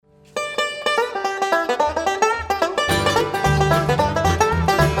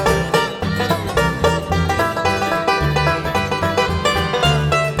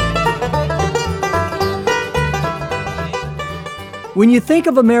When you think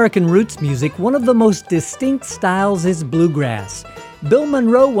of American roots music, one of the most distinct styles is bluegrass. Bill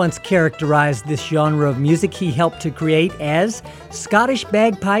Monroe once characterized this genre of music he helped to create as Scottish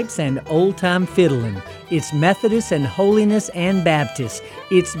bagpipes and old-time fiddlin'. It's Methodist and Holiness and Baptist.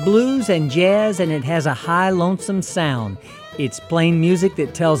 It's blues and jazz, and it has a high, lonesome sound. It's plain music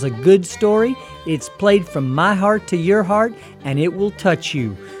that tells a good story. It's played from my heart to your heart, and it will touch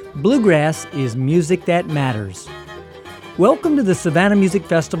you. Bluegrass is music that matters. Welcome to the Savannah Music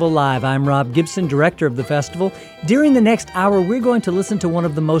Festival Live. I'm Rob Gibson, director of the festival. During the next hour, we're going to listen to one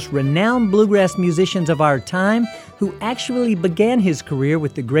of the most renowned bluegrass musicians of our time, who actually began his career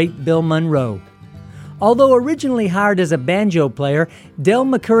with the great Bill Monroe. Although originally hired as a banjo player, Del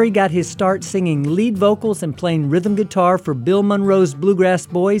McCoury got his start singing lead vocals and playing rhythm guitar for Bill Monroe's Bluegrass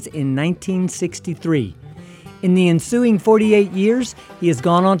Boys in 1963. In the ensuing 48 years, he has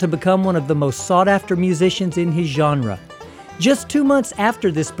gone on to become one of the most sought-after musicians in his genre. Just 2 months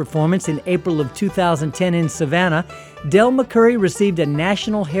after this performance in April of 2010 in Savannah, Del McCoury received a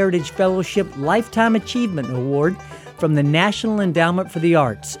National Heritage Fellowship Lifetime Achievement Award from the National Endowment for the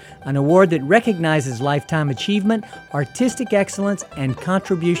Arts, an award that recognizes lifetime achievement, artistic excellence, and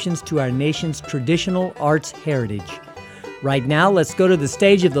contributions to our nation's traditional arts heritage. Right now, let's go to the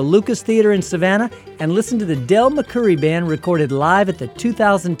stage of the Lucas Theater in Savannah and listen to the Del McCoury Band recorded live at the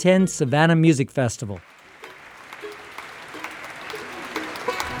 2010 Savannah Music Festival.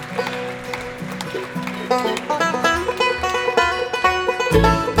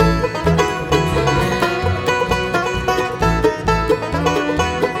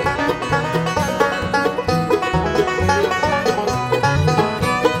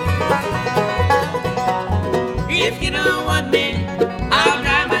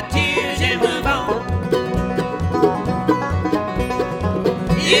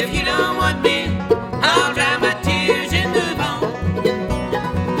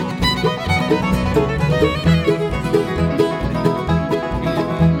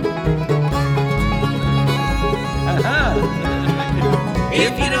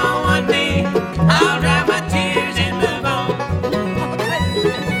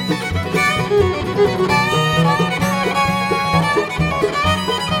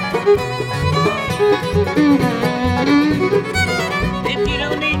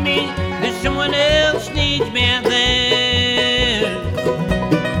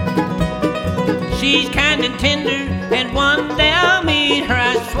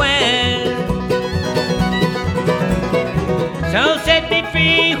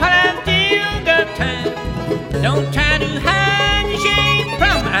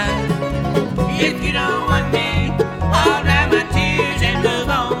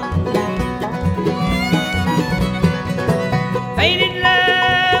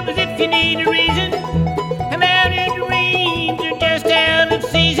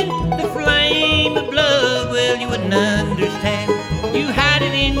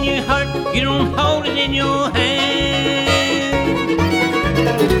 You don't hold it in your hand.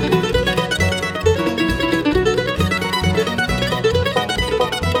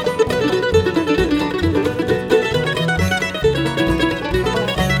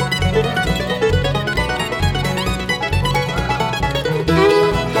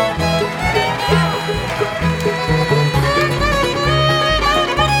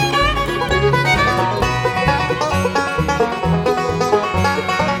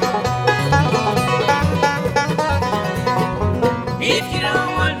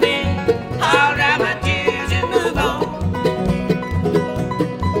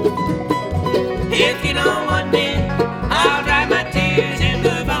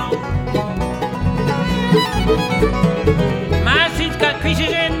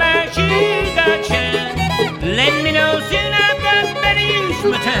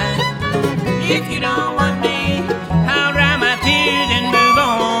 If you don't want me, I'll dry my tears and move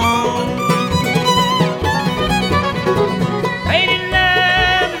on. Faded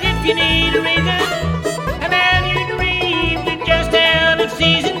love is if you need a reason, about your dreams are just out of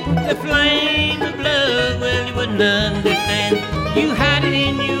season. The flame of love, well, you wouldn't understand. You hide it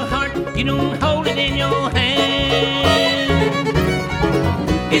in your heart, you don't hold it in your hand.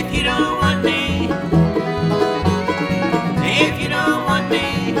 If you don't want me, if you don't want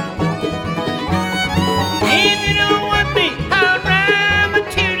me, if you don't want me, I'll dry my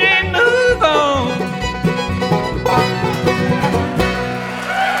tears and move on.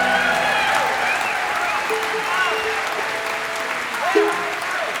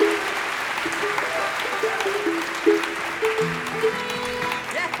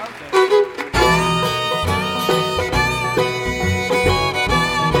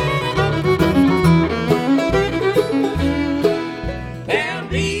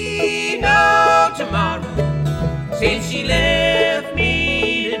 since she left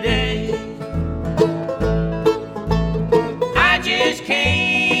me today. I just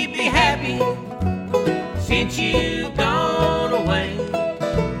can't be happy since you've gone away.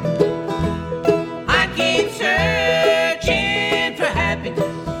 I keep searching for happiness,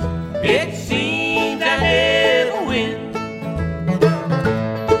 it seems I never win.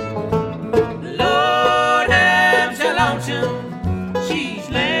 Lord, I'm so lonesome, she's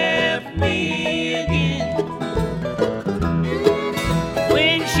left me again.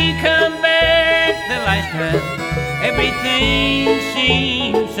 When she come back the last time, everything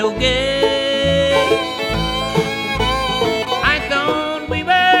seemed so gay. I thought we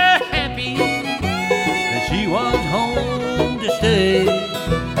were happy, that she was home to stay.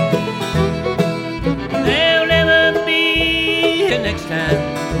 There'll never be a next time.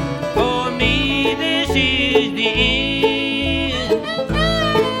 For me, this is the end.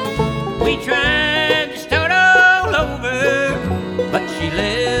 We tried to start all over, but she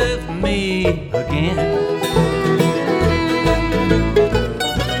left me again.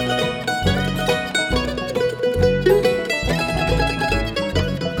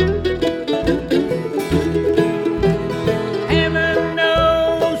 Heaven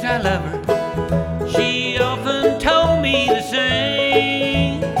knows I love her. She often told me the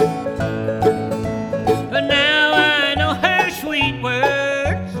same. But now I know her sweet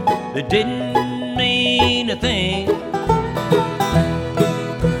words that didn't mean a thing.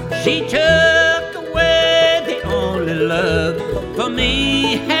 She took away the only love for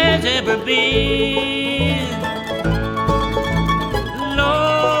me has ever been.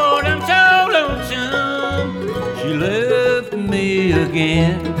 Lord, I'm so lonesome, she left me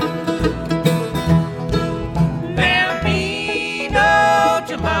again. There'll be no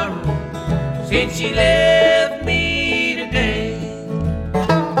tomorrow since she left me today.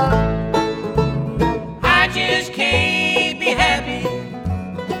 I just can't be happy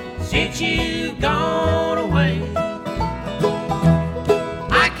since you've gone away.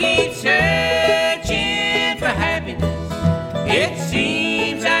 I keep searching for happiness, it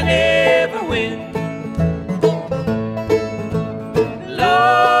seems I never win.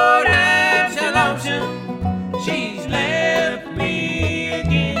 Lord, I'm so lonesome, she's left me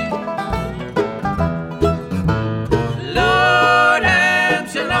again. Lord, I'm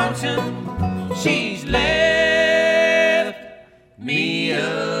so lonesome, she's left me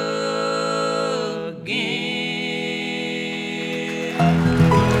again.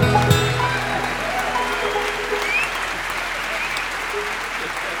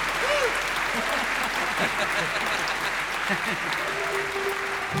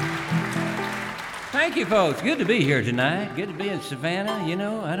 Thank you, folks. Good to be here tonight. Good to be in Savannah. You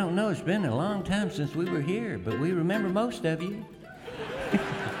know, I don't know, it's been a long time since we were here, but we remember most of you.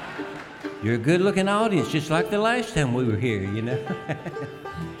 You're a good-looking audience, just like the last time we were here, you know.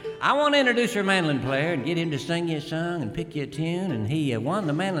 I want to introduce our mandolin player and get him to sing you a song and pick you a tune, and he won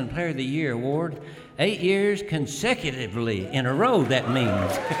the Mandolin Player of the Year award 8 years consecutively in a row, that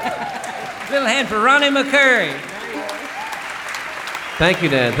means. Little hand for Ronnie McCoury. Thank you,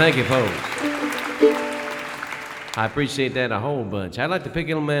 Dad. Thank you, folks. I appreciate that a whole bunch. I'd like to pick a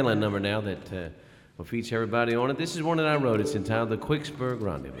little mandolin number now that will feature everybody on it. This is one that I wrote. It's entitled The Quicksburg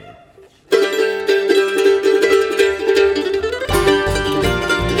Rendezvous.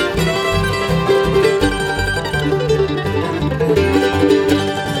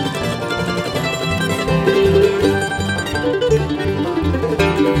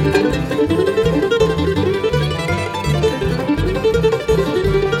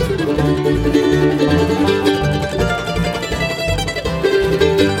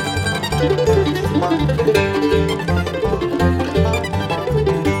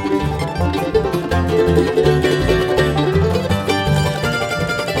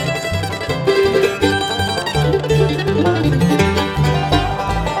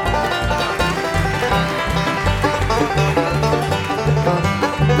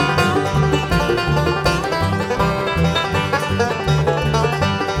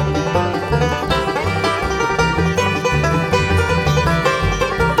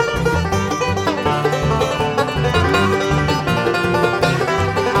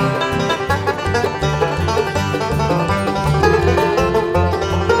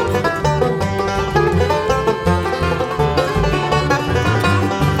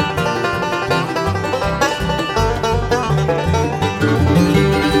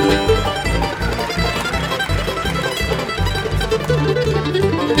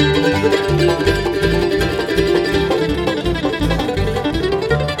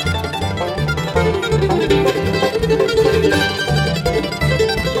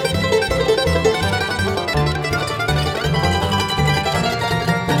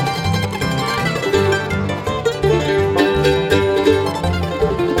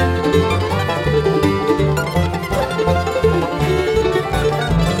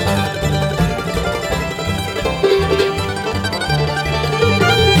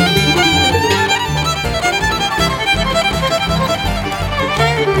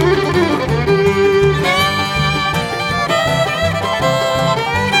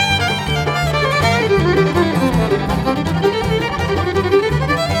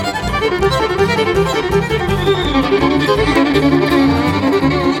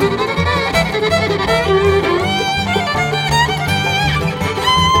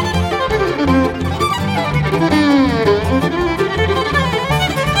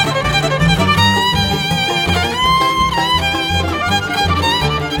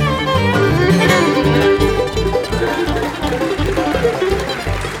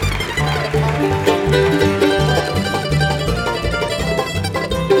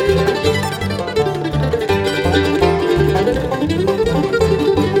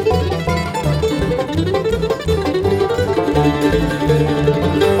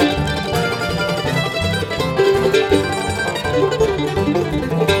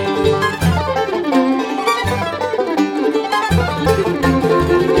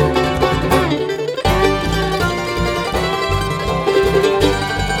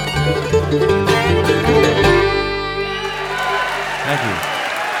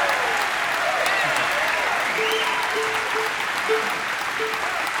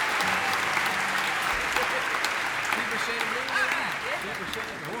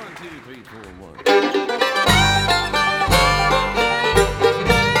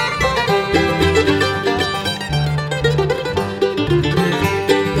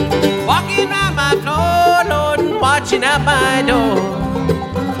 Walking round my floor, Lord, and watching out my door,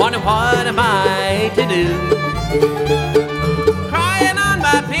 wondering what am I to do? Crying on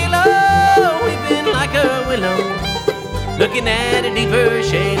my pillow, weeping like a willow, looking at a deeper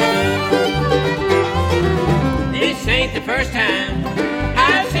shade of blue. This ain't the first time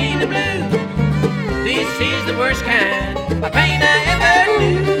I've seen the blue. This is the worst kind of pain I ever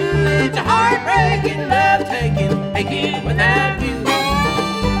knew. It's a heartbreaking, love-taking, aching without you,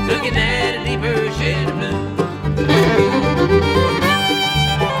 looking at a deeper shade of blue.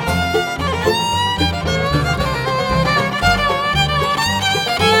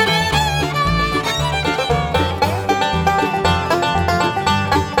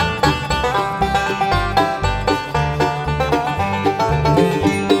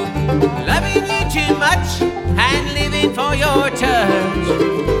 Loving you too much and living for your touch,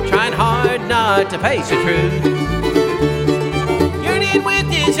 trying hard not to face the truth. Yearning with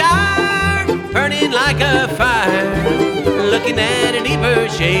desire, burning like a fire, looking at a deeper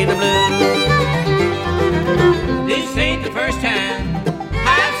shade of blue. This ain't the first time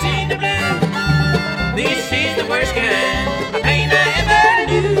I've seen the blue. This is the worst kind of pain I ever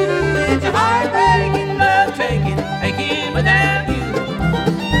knew. It's a heartbreaking, love-taking, aching without you,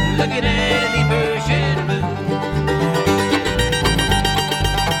 looking at a deeper shade of blue.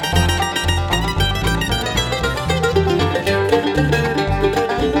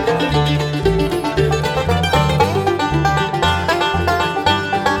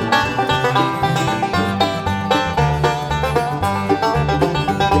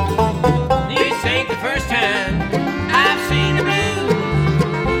 This ain't the first time I've seen the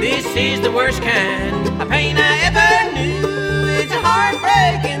blue. This is the worst kind of pain I ever knew. It's a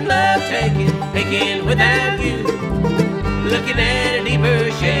heartbreaking, love-taking, aching without you, looking at a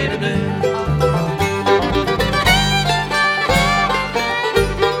deeper shade of blue.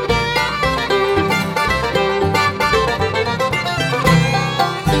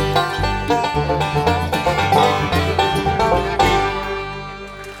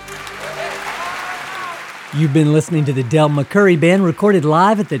 You've been listening to the Del McCoury Band, recorded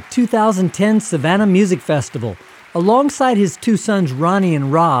live at the 2010 Savannah Music Festival. Alongside his two sons, Ronnie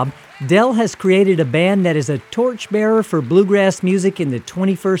and Rob, Del has created a band that is a torchbearer for bluegrass music in the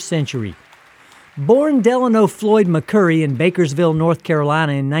 21st century. Born Delano Floyd McCoury in Bakersville, North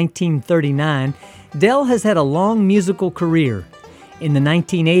Carolina in 1939, Del has had a long musical career. In the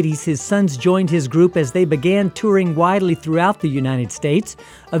 1980s, his sons joined his group as they began touring widely throughout the United States.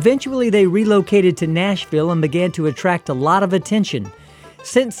 Eventually, they relocated to Nashville and began to attract a lot of attention.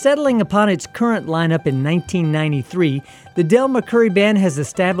 Since settling upon its current lineup in 1993, the Del McCoury Band has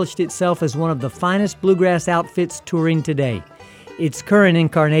established itself as one of the finest bluegrass outfits touring today. Its current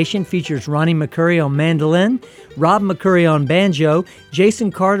incarnation features Ronnie McCoury on mandolin, Rob McCoury on banjo,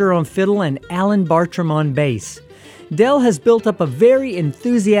 Jason Carter on fiddle, and Alan Bartram on bass. Del has built up a very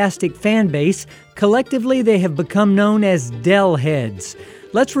enthusiastic fan base. Collectively, they have become known as Del Heads.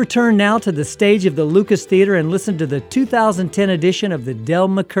 Let's return now to the stage of the Lucas Theater and listen to the 2010 edition of the Del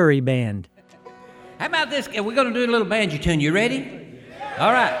McCoury Band. How about this? We're going to do a little banjo tune. You ready?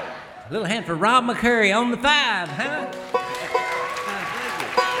 All right. A little hand for Rob McCoury on the five, huh?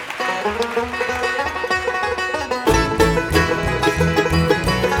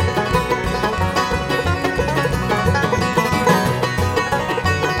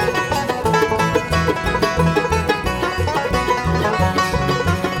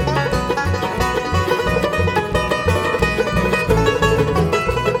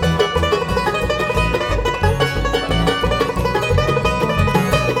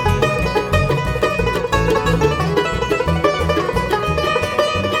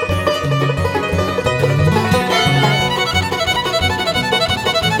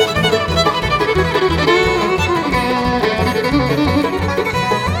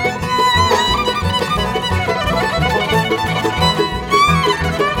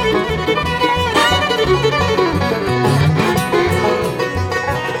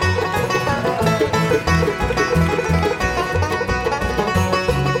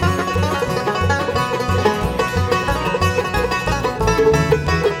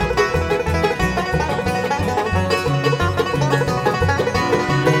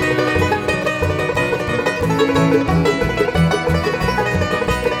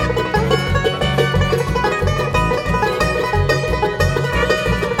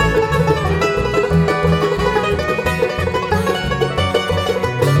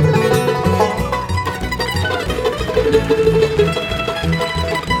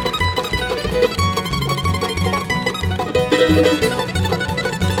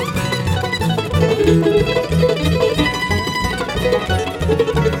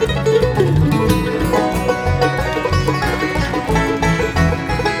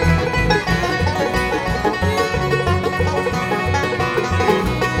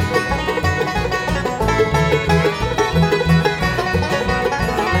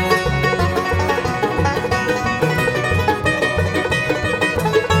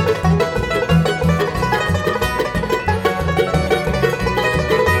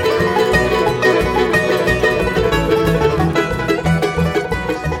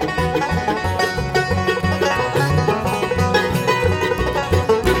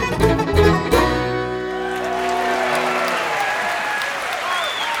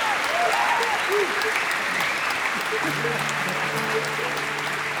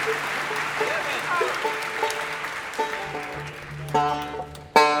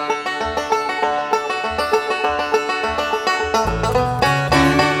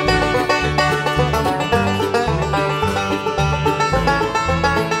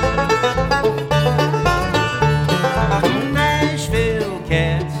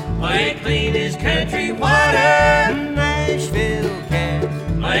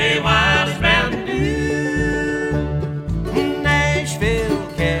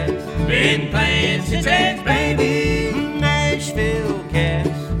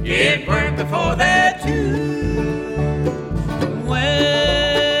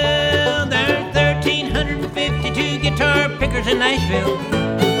 In Nashville,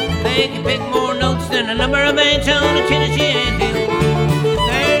 they can pick more notes than a number of bands on a Tennessee anvil.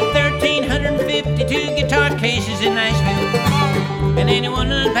 There's 1,352 guitar cases in Nashville, and anyone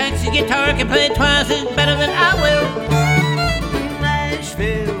that unpacks his guitar can play it twice as better than I will.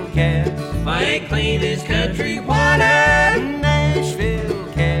 Nashville cats play clean as country water. Nashville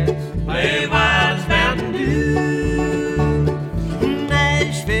cats play wild as Mountain Dew.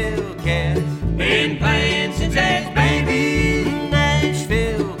 Nashville cats been playing since as baby.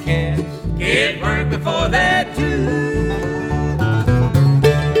 Get work before that too.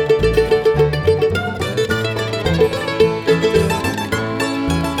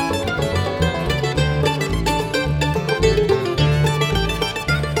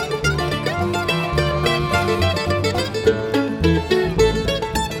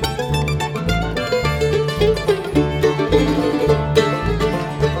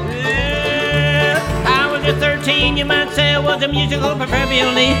 I was a 13, you might say I was a musical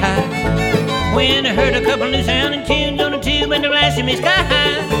proverbially high. When I heard a couple new sounding tunes on the tube and they're blasting me sky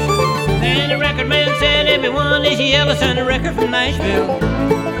high. Then the record man said, everyone is a yellow sunny record from Nashville.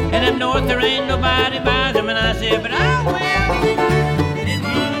 And up north there ain't nobody buys them. And I said, but I will.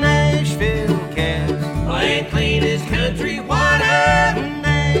 Nashville cats play clean as country water.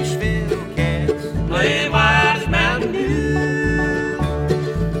 Nashville cats play wild as Mountain Dew.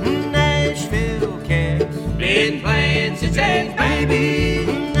 Nashville cats been playing since as baby.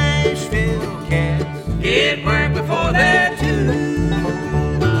 Get work before that too.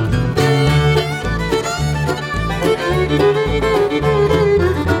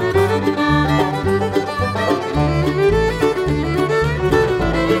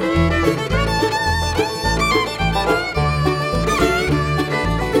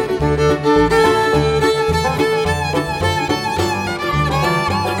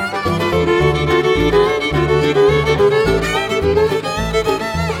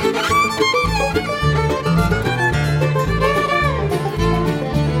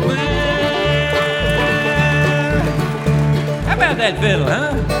 That fiddle,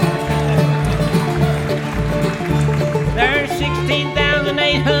 huh? There's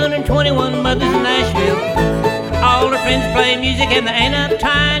 16,821 mothers in Nashville. All her friends play music and they ain't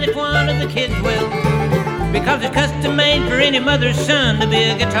uptight if one of the kids will. Because it's custom made for any mother's son to be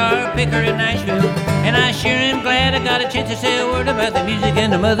a guitar picker in Nashville. And I sure am glad I got a chance to say a word about the music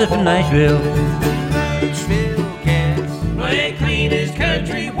and the mothers from Nashville. Nashville cats play clean as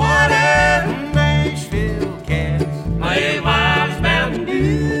country water. Nashville cats play wild.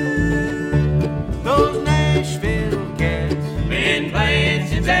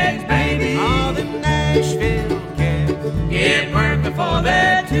 Baby, all the Nashville cats get work before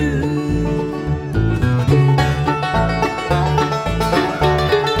that too.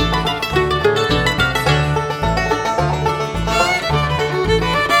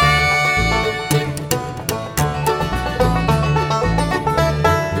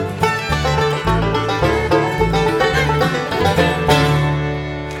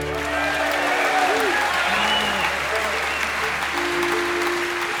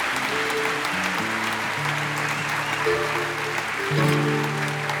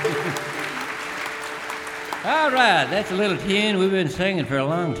 All right, that's a little tune we've been singing for a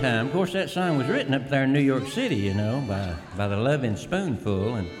long time. Of course, that song was written up there in New York City, you know, by the Loving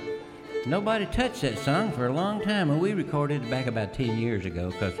Spoonful, and nobody touched that song for a long time, and we recorded it back about 10 years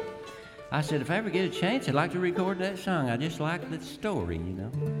ago, because I said, if I ever get a chance, I'd like to record that song. I just like the story, you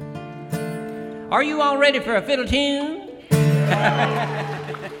know. Are you all ready for a fiddle tune?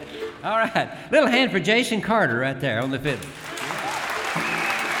 All right, little hand for Jason Carter right there on the fiddle.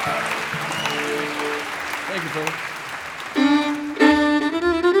 Thank you, folks.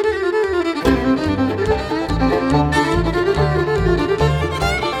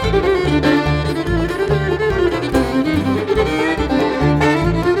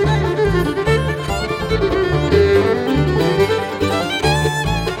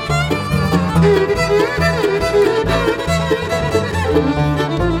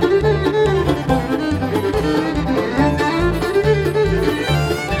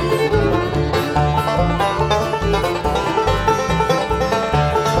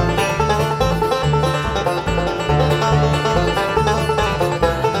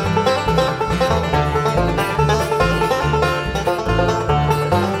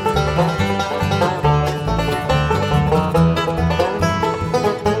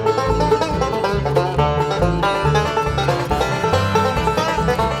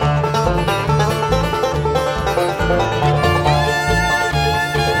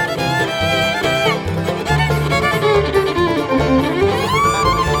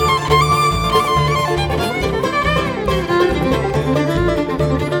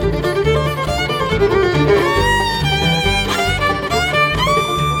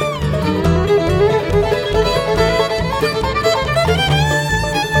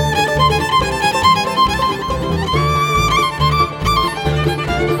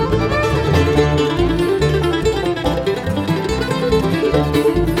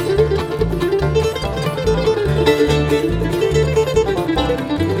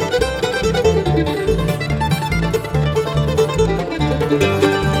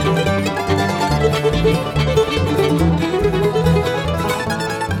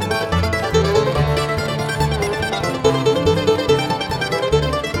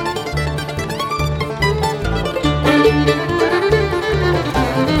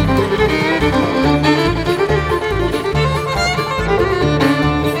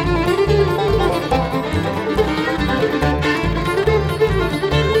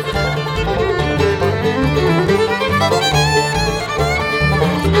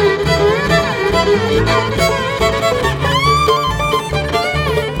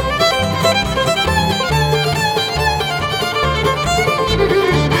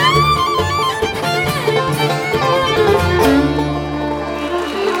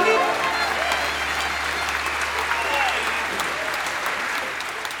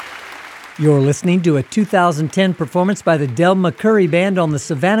 You're listening to a 2010 performance by the McCoury Band on the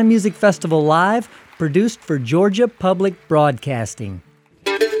Savannah Music Festival Live, produced for Georgia Public Broadcasting.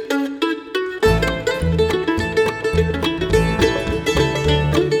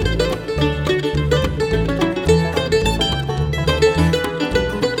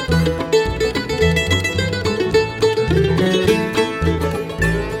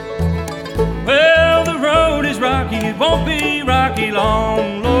 Well, the road is rocky, it won't be rocky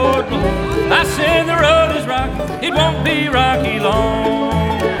long, Lord, Lord. I said the road is rocky, it won't be rocky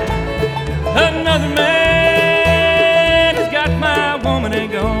long. Another man has got my woman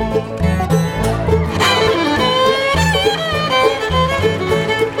and gone.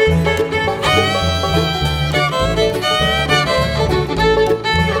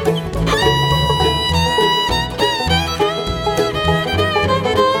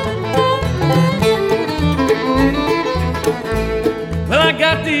 Well, I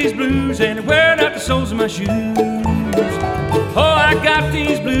got these blues and they're wearing out the soles of my shoes. Oh, I got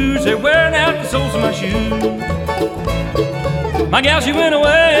these blues, they're wearing out the soles of my shoes. My gal, she went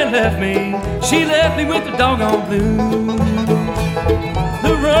away and left me. She left me with the doggone blues.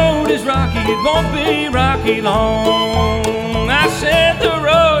 The road is rocky, it won't be rocky long. I said the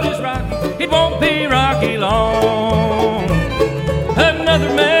road is rocky, it won't be rocky long.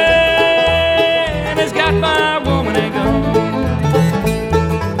 Another man has got my woman and gone.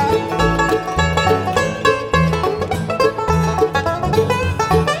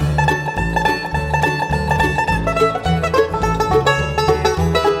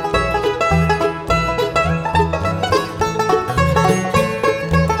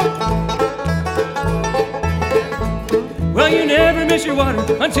 You never miss your water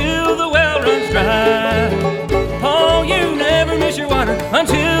until the well runs dry. Oh, you never miss your water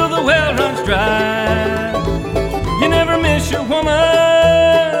until the well runs dry. You never miss your woman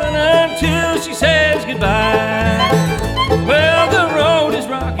until she says goodbye.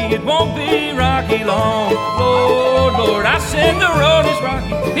 said the road is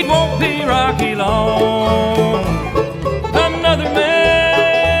rocky, it won't be rocky long. Another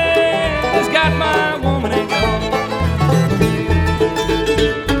man has got my woman and gone.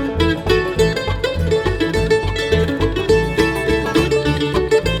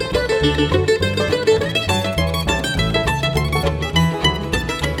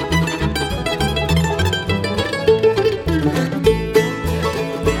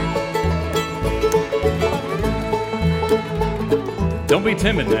 Don't be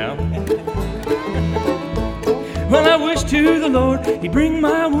timid now. Well, I wish to the Lord He'd bring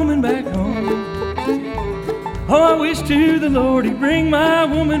my woman back home. Oh, I wish to the Lord He'd bring my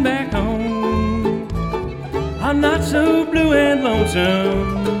woman back home. I'm not so blue and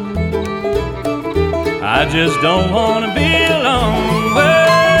lonesome, I just don't want to be alone.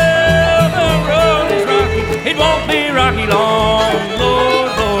 Well, the road is rocky, it won't be rocky long. Lord,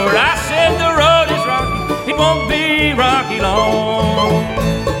 Lord, I said the road is rocky, it won't be rocky long.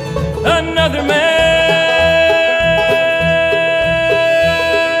 Another man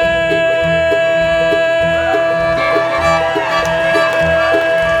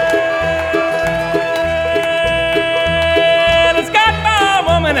has got my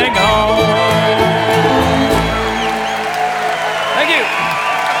woman and gone. Thank you.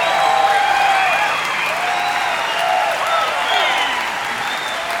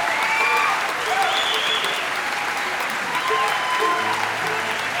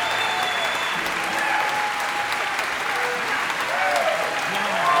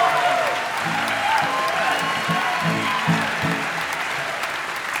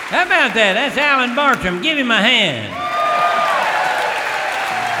 How about that? That's Alan Bartram. Give him a hand.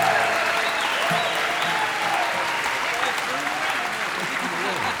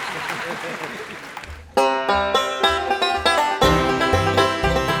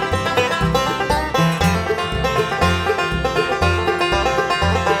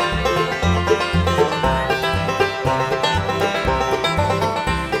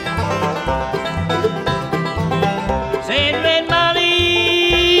 Said Red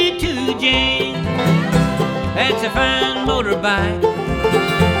Molly to Jane, that's a fine motorbike.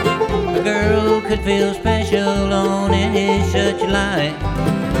 A girl could feel special on any such light.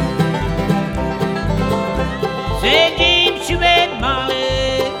 Said James to Red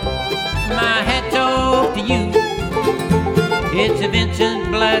Molly, my hat's off to you. It's a Vincent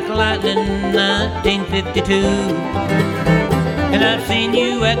Black Lightning 1952. And I've seen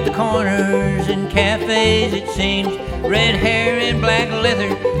you at the corners and cafes, it seems. Red hair and black leather,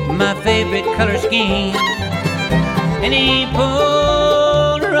 my favorite color scheme. And he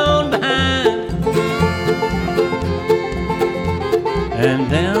pulled her on behind and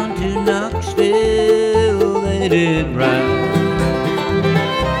down to Knoxville they did ride.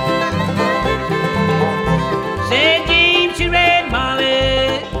 Said James to Red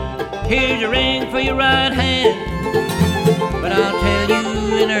Molly, here's a ring for your right hand, but I'll tell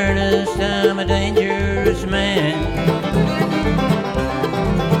you in earnest I'm a dangerous man.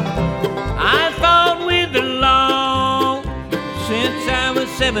 I fought with the law since I was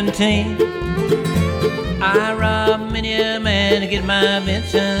 17. I robbed many a man to get my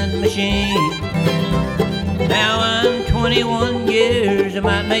Vincent machine. Now I'm 21 years, I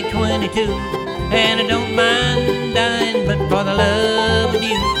might make 22, and I don't mind dying but for the love of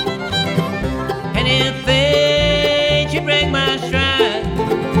you. And if they should break my stride,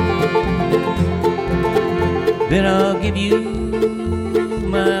 then I'll give you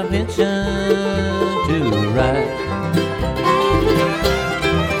my Vincent to ride.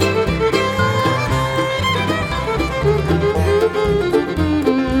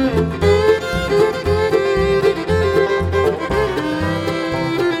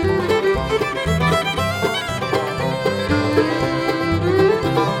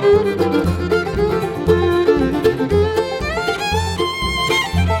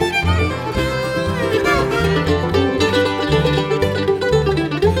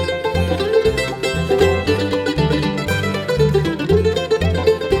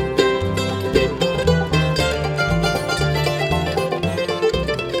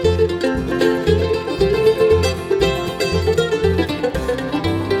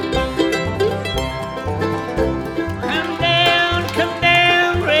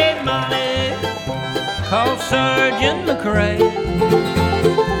 Call Sergeant McCoury,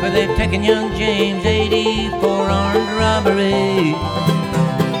 for they've taken young James 80 for armed robbery.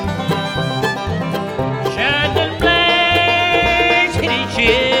 Shot the blast, hit his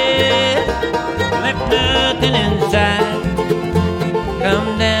chest, left nothing inside.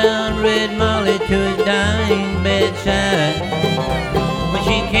 Come down Red Molly to his dying bedside. When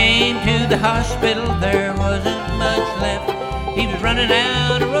she came to the hospital, there wasn't much left. running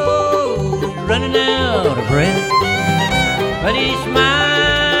out of road, running out of breath. But he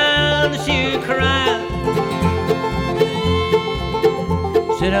smiled to see her cry.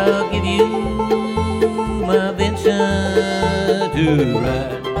 Said, I'll give you my Vincent to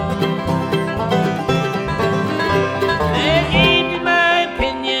ride. And in my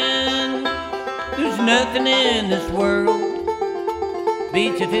opinion, there's nothing in this world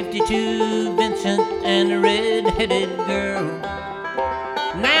beats a 52 Vincent and a red-headed girl.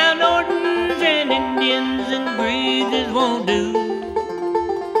 Now Nortons and Indians and breezes won't do.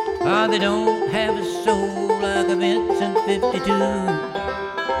 Ah, they don't have a soul like a Vincent 52.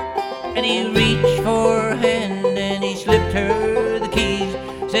 And he reached for her hand and he slipped her the keys.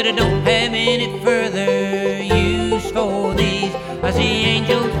 Said, I don't have any further use for these. I see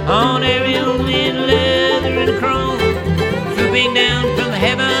angels on aerials in leather and chrome, swooping down from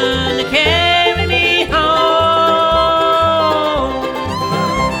heaven to carry me home.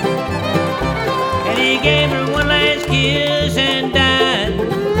 And he gave her one last kiss and died.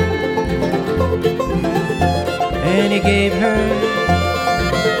 And he gave her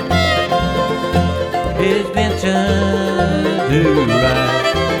his Vincent to ride.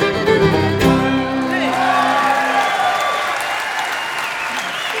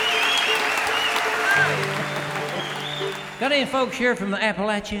 Got any folks here from the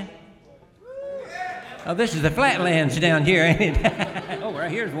Appalachia? Oh, this is the flatlands down here, ain't it? Oh,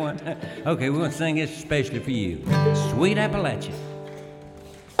 right here's one. Okay, we're gonna sing this especially for you. Sweet Appalachia.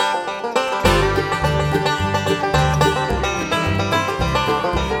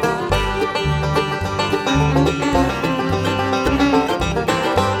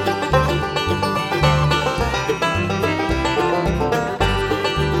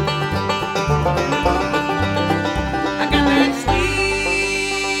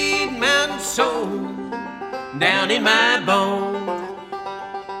 Down in my bones,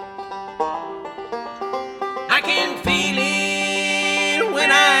 I can feel it when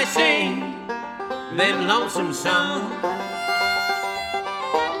I sing them lonesome songs.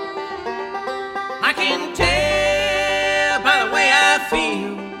 I can tell by the way I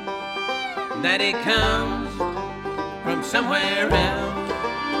feel that it comes from somewhere else.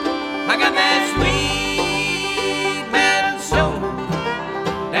 I got that sweet mountain soul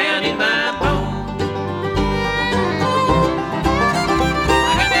down in my bones.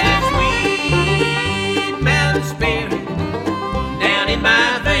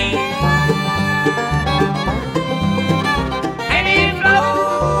 My veins, and it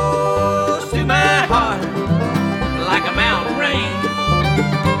flows through my heart like a mountain rain.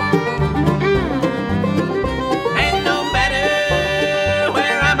 And no matter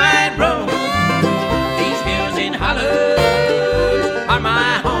where I might roam, these hills and hollows are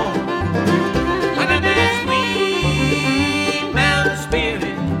my home. I got that sweet mountain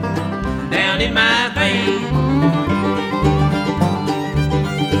spirit down in my veins.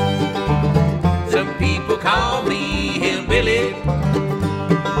 Call me hillbilly.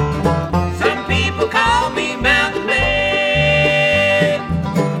 Some people call me mountain man.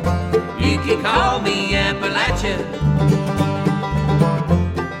 You can call me Appalachia.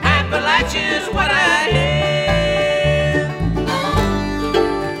 Appalachia's what I am.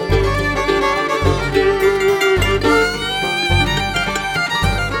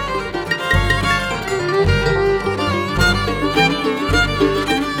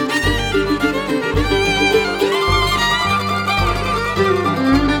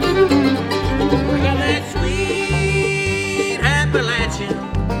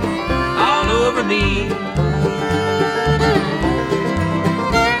 Me.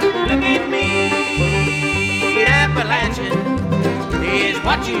 Look at me, Appalachian is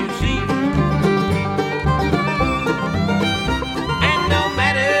what you see. And no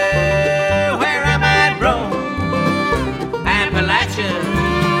matter where I might roam, Appalachia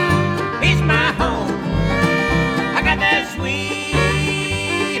is my home. I got that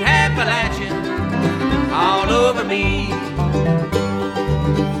sweet Appalachian all over me.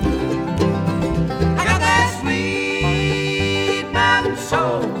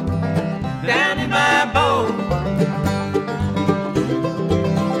 Soul down in my bone.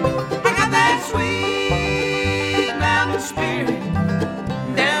 I got that sweet mountain spirit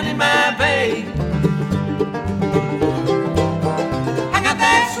down in my veins. I got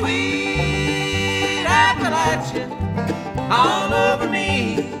that sweet Appalachia all over me.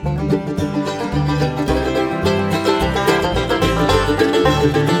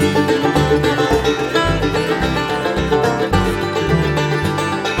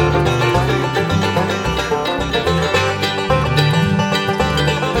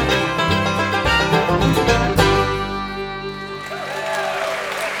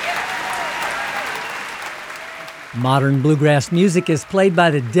 Modern bluegrass music is played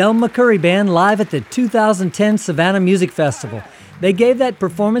by the McCoury Band live at the 2010 Savannah Music Festival. They gave that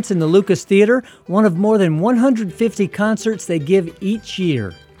performance in the Lucas Theater, one of more than 150 concerts they give each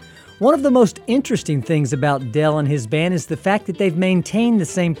year. One of the most interesting things about Del and his band is the fact that they've maintained the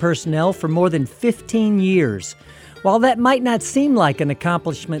same personnel for more than 15 years. While that might not seem like an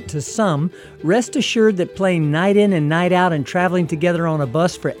accomplishment to some, rest assured that playing night in and night out and traveling together on a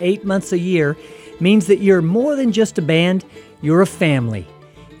bus for 8 months a year means that you're more than just a band, you're a family.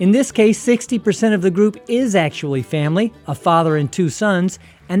 In this case, 60% of the group is actually family, a father and 2 sons,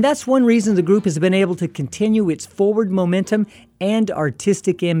 and that's one reason the group has been able to continue its forward momentum and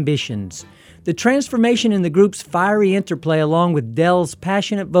artistic ambitions. The transformation in the group's fiery interplay along with Del's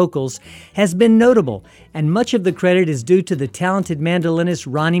passionate vocals has been notable, and much of the credit is due to the talented mandolinist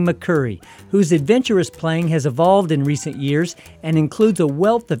Ronnie McCoury, whose adventurous playing has evolved in recent years and includes a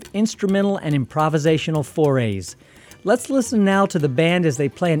wealth of instrumental and improvisational forays. Let's listen now to the band as they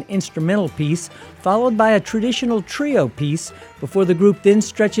play an instrumental piece, followed by a traditional trio piece, before the group then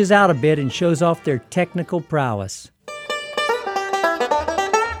stretches out a bit and shows off their technical prowess.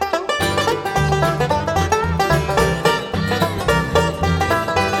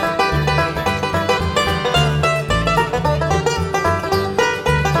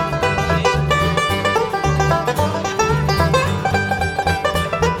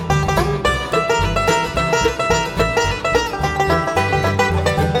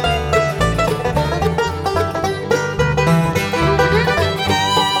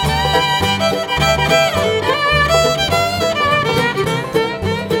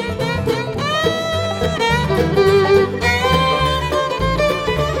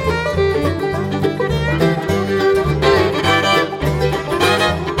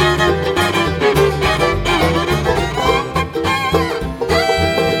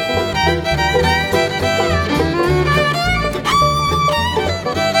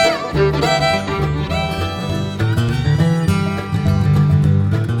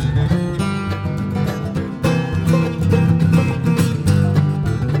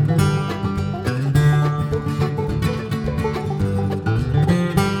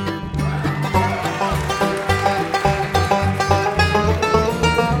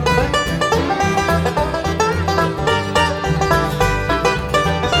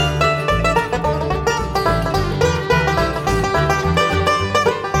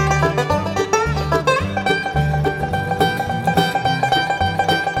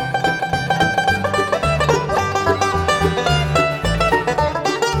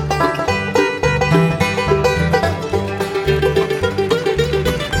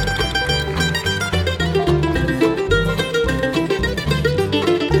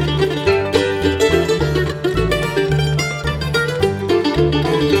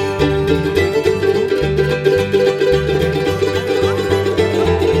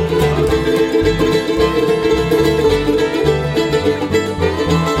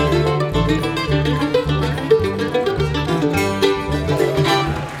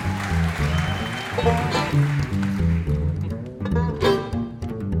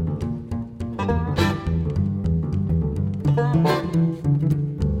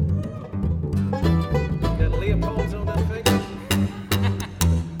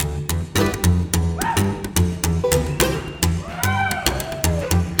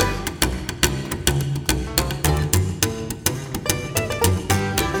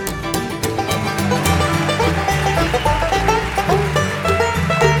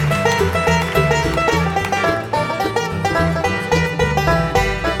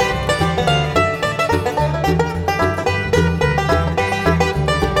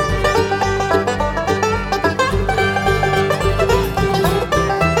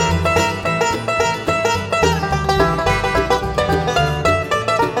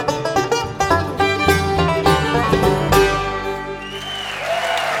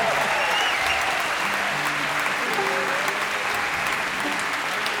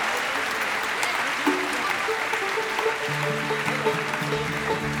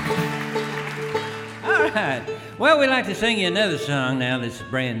 Well, we'd like to sing you another song now that's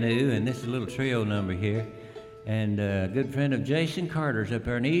brand new, and this is a little trio number here. And a good friend of Jason Carter's up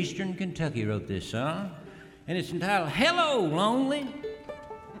there in eastern Kentucky wrote this song, and it's entitled Hello, Lonely.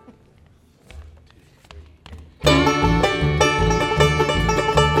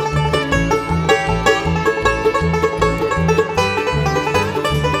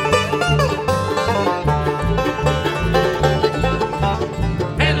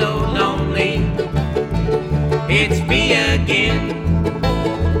 It's me again,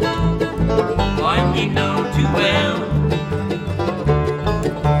 one you know too well.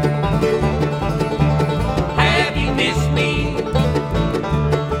 Have you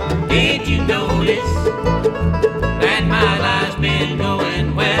Did you notice that my life's been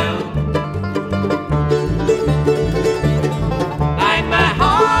going well? Like my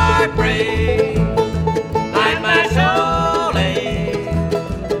heart breaks, like my soul aches,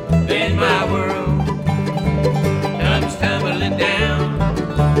 then my world comes tumbling down.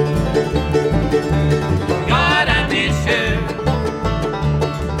 God, I miss her,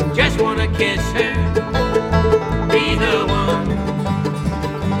 just wanna kiss her, be the one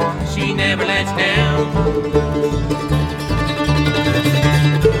she never lets down.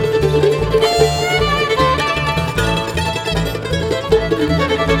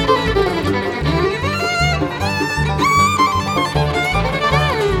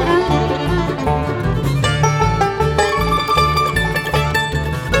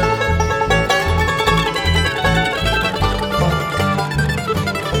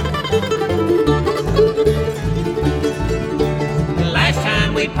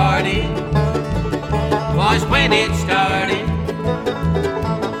 We parted was when it started.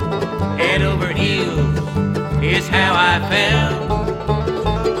 Head over heels is how I felt.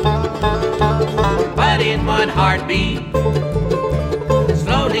 But in one heartbeat,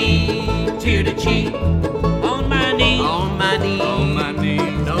 slowly tear to cheek, on my knees, on my knees, on my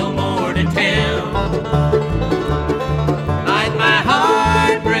knees, no more to tell. Like my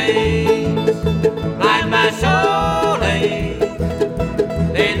heart breaks, like my soul aches,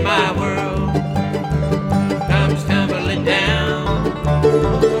 then my world comes tumbling down.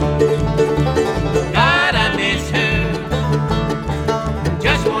 God, I miss her,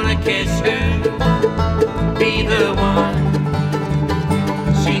 just wanna kiss her, be the one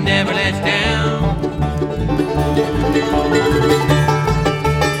she never lets down.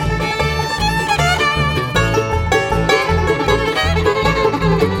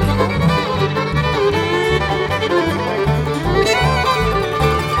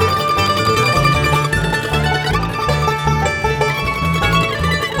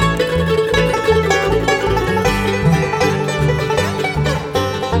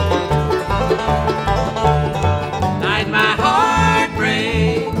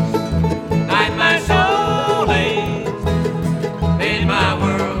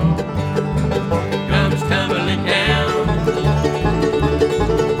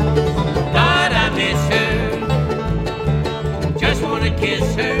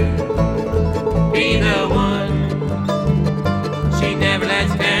 Kiss her, be the one she never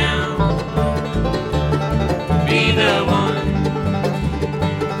lets down. Be the one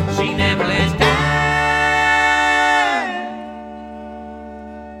she never lets down.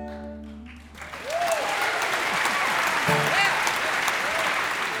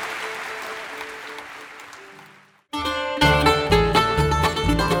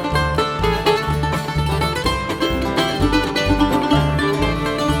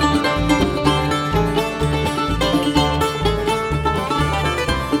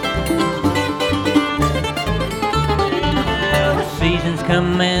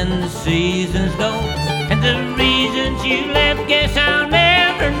 Come and the seasons go, and the reasons you left, guess I'll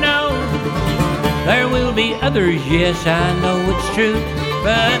never know. There will be others, yes, I know it's true,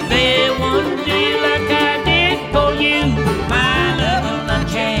 but they won't do you like I did for you. My love will not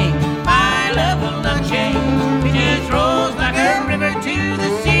change, my love will not change. It just rolls like a river to the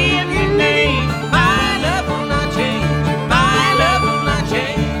sea of your name. My love will not change, my love will not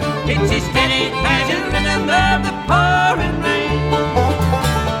change. It's a steady passion rhythm of the pouring rain.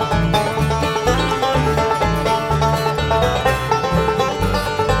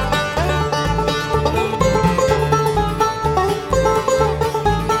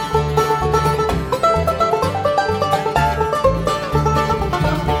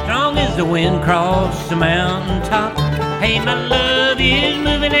 The wind crossed the mountaintop. Hey, my love is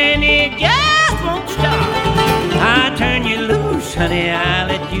moving and it just won't stop. I turn you loose, honey, I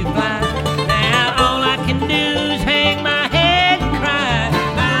let you fly. Now all I can do is hang my head and cry.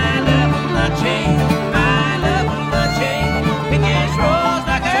 My love will not change, my love will not change. It just rolls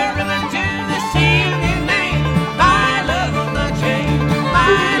like a river to the sea of your name. My love will not change,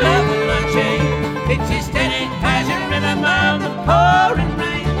 my love will not change. It's a steady passion rhythm of the pouring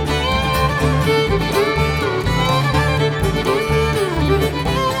rain.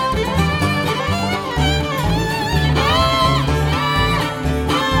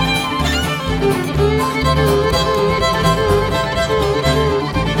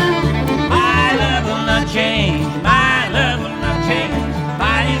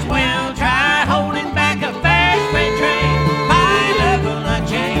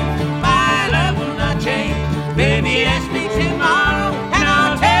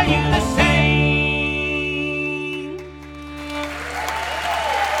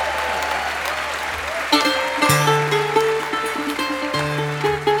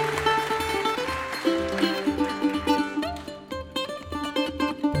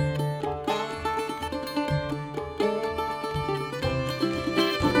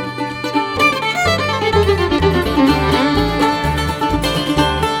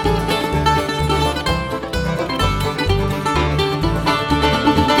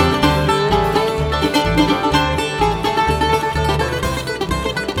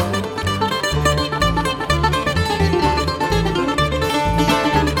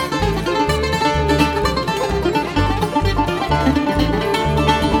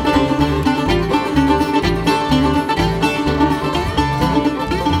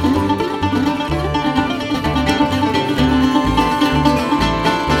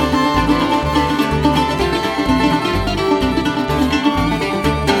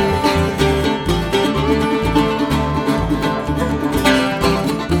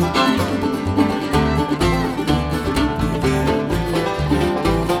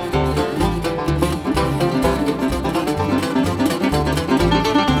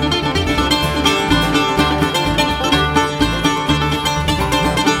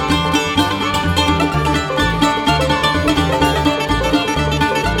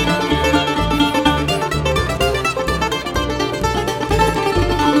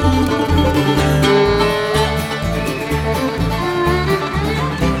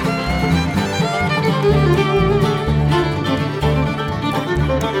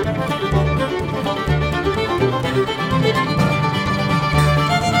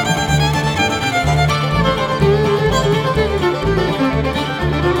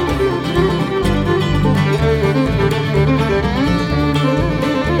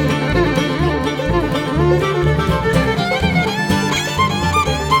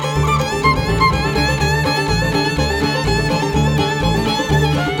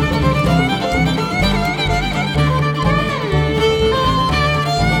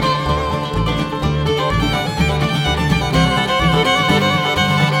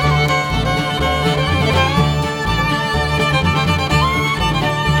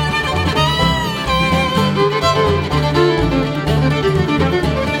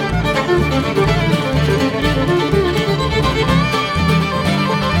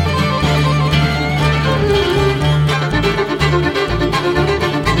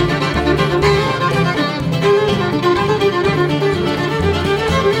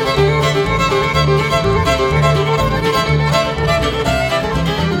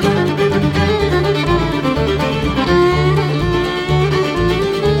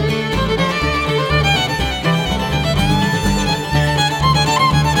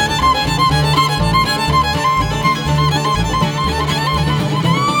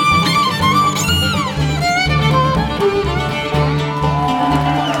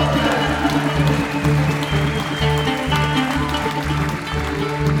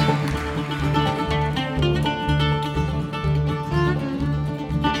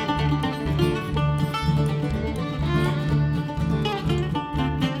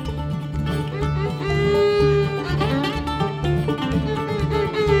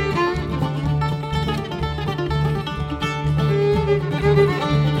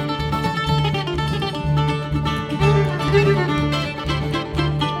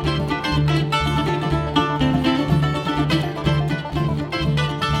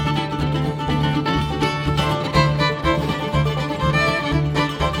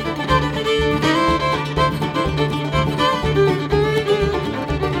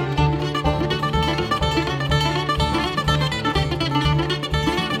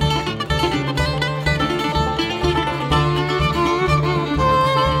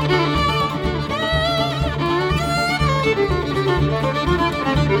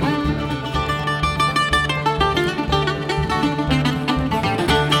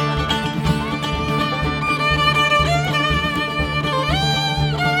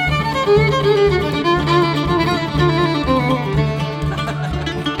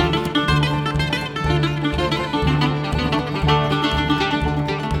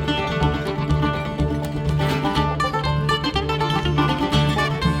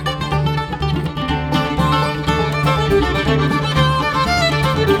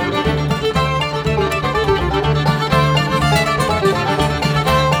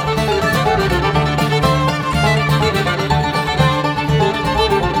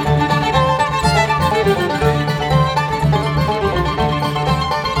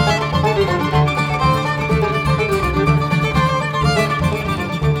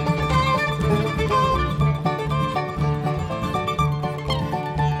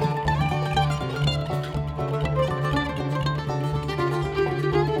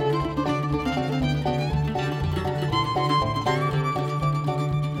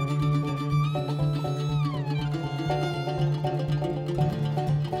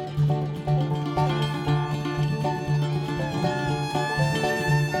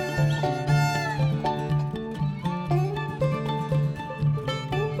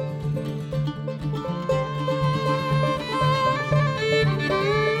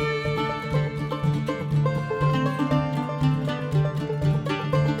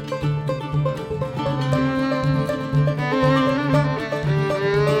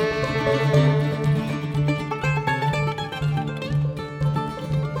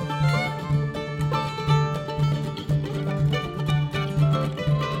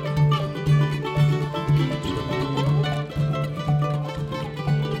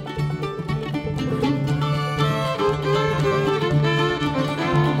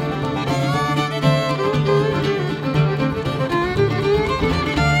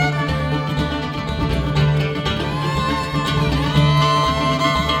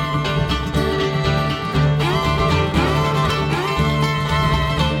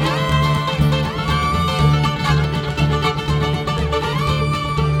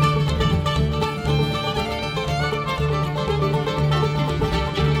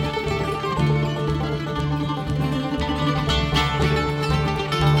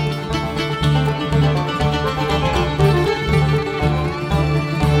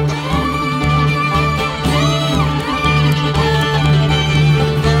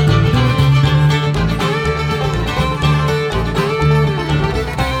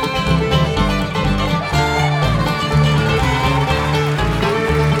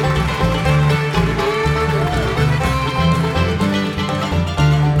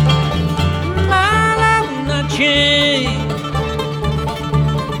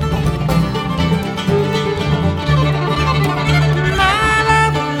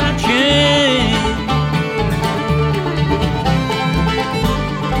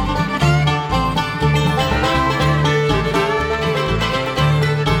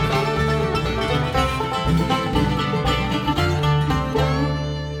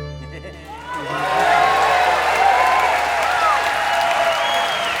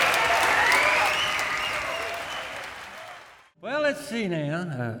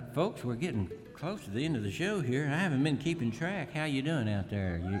 folks, we're getting close to the end of the show here. I haven't been keeping track. How you doing out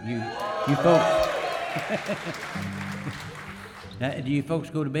there? You folks... do you folks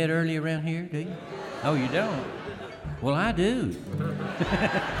go to bed early around here, do you? Oh, you don't? Well, I do.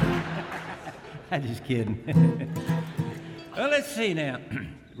 I'm just kidding. Well, let's see now.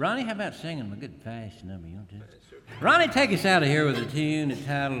 Ronnie, how about singing a good fast number? You want to? Ronnie, take us out of here with a tune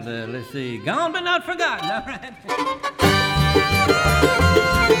entitled, let's see, Gone But Not Forgotten, all right?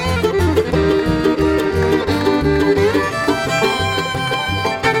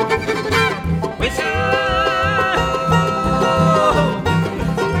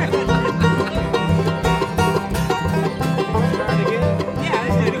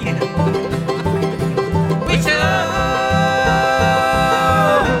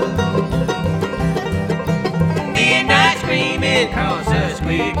 Cross a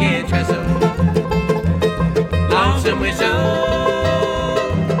squeaky trestle, lonesome whistle.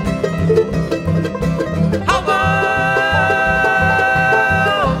 Ho-bo!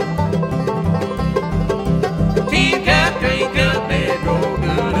 Teacup, drink up, and roll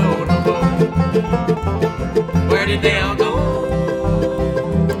good old hobo. Where did they all go?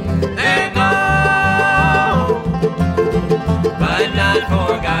 They're gone, but not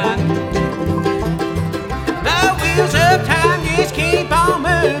forgotten. The wheels of time keep on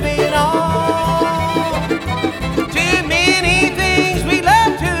moving on. Too many things we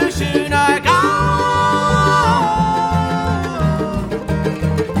love too soon are gone,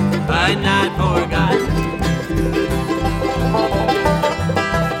 but not forgotten.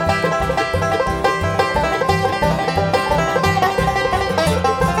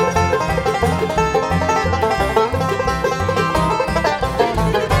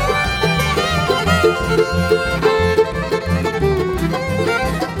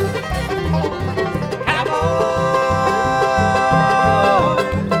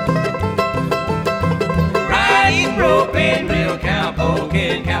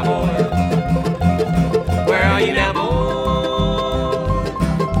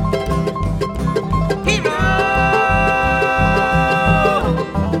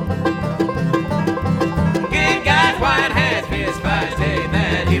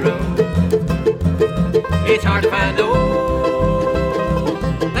 It's hard to find those.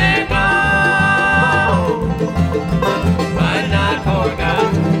 They're gone, but not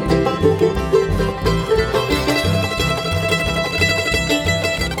forgotten.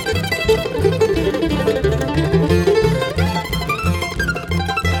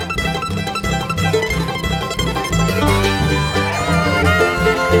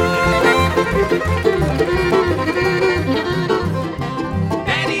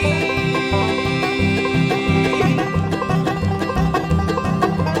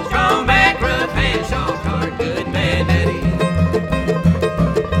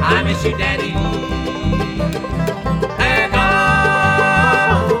 You, Daddy, they're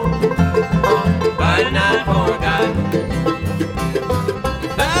gone, but not forgotten.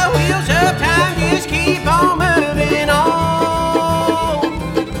 The wheels of time just keep on moving on.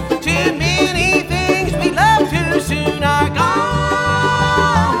 Too many things we love too soon are gone,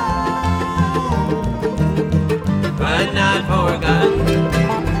 but not forgotten.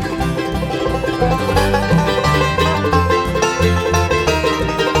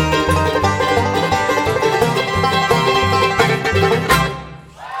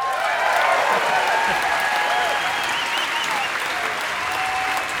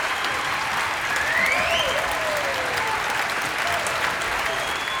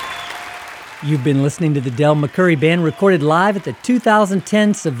 You've been listening to the McCoury Band recorded live at the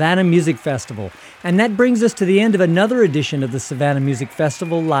 2010 Savannah Music Festival. And that brings us to the end of another edition of the Savannah Music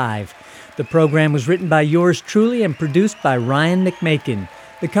Festival Live. The program was written by yours truly and produced by Ryan McMakin.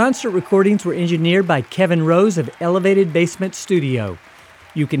 The concert recordings were engineered by Kevin Rose of Elevated Basement Studio.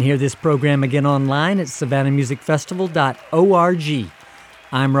 You can hear this program again online at savannahmusicfestival.org.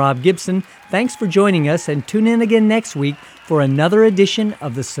 I'm Rob Gibson. Thanks for joining us, and tune in again next week for another edition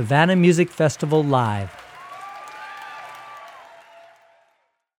of the Savannah Music Festival Live.